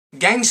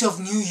Gangs of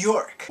New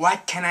York.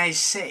 What can I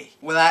say?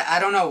 Well, I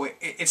don't know.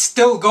 It's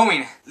still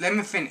going. Let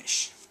me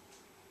finish.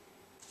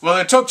 Well,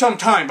 it took some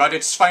time, but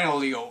it's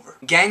finally over.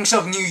 Gangs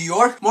of New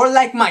York? More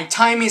like my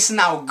time is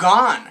now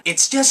gone.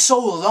 It's just so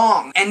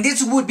long. And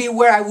this would be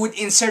where I would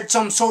insert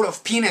some sort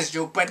of penis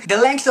joke, but the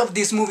length of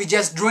this movie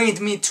just drained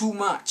me too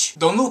much.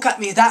 Don't look at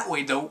me that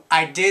way though.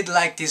 I did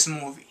like this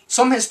movie.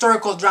 Some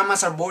historical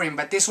dramas are boring,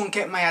 but this one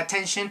kept my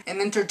attention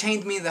and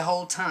entertained me the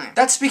whole time.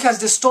 That's because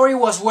the story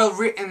was well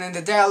written and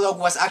the dialogue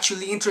was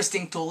actually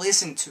interesting to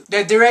listen to.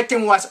 The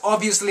directing was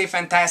obviously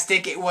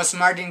fantastic. It was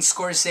Martin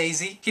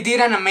Scorsese. He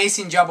did an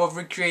amazing job of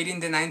recreating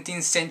the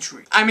 19th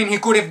century. I mean, he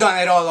could have done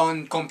it all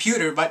on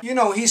computer, but you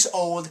know, he's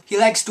old. He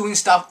likes doing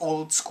stuff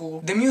old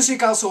school. The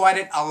music also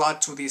added a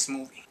lot to this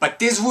movie. But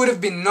this would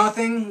have been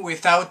nothing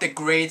without the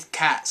great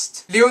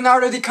cast.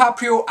 Leonardo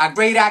DiCaprio, a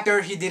great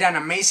actor, he did an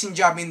amazing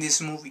job in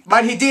this movie.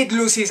 But he did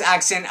lose his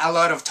accent a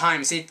lot of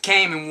times. It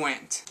came and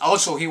went.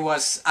 Also, he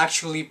was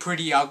actually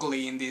pretty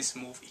ugly in this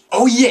movie.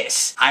 Oh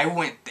yes, I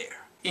went there.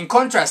 In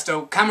contrast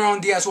though,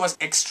 Cameron Diaz was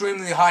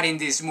extremely hot in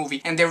this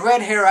movie, and the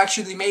red hair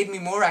actually made me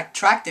more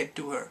attracted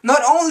to her.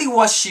 Not only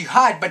was she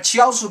hot, but she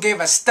also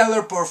gave a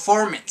stellar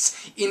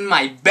performance in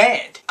my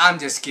bed. I'm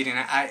just kidding,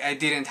 I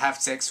didn't have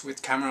sex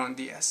with Cameron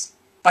Diaz.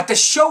 But the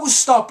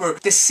showstopper,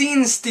 the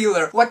scene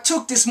stealer, what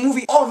took this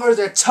movie over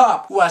the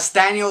top was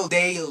Daniel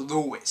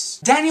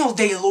Day-Lewis. Daniel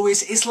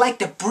Day-Lewis is like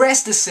the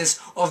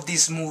breasticest of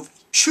this movie.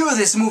 Sure,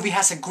 this movie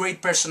has a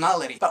great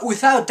personality, but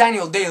without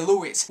Daniel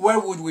Day-Lewis, where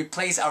would we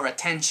place our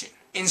attention?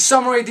 In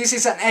summary, this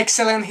is an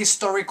excellent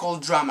historical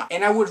drama,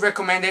 and I would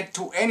recommend it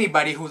to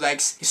anybody who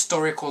likes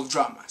historical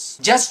dramas.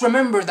 Just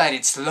remember that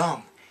it's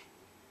long,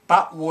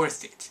 but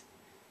worth it.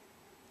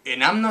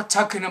 And I'm not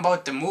talking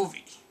about the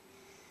movie.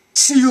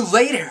 See you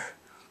later,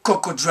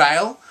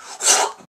 Crocodile.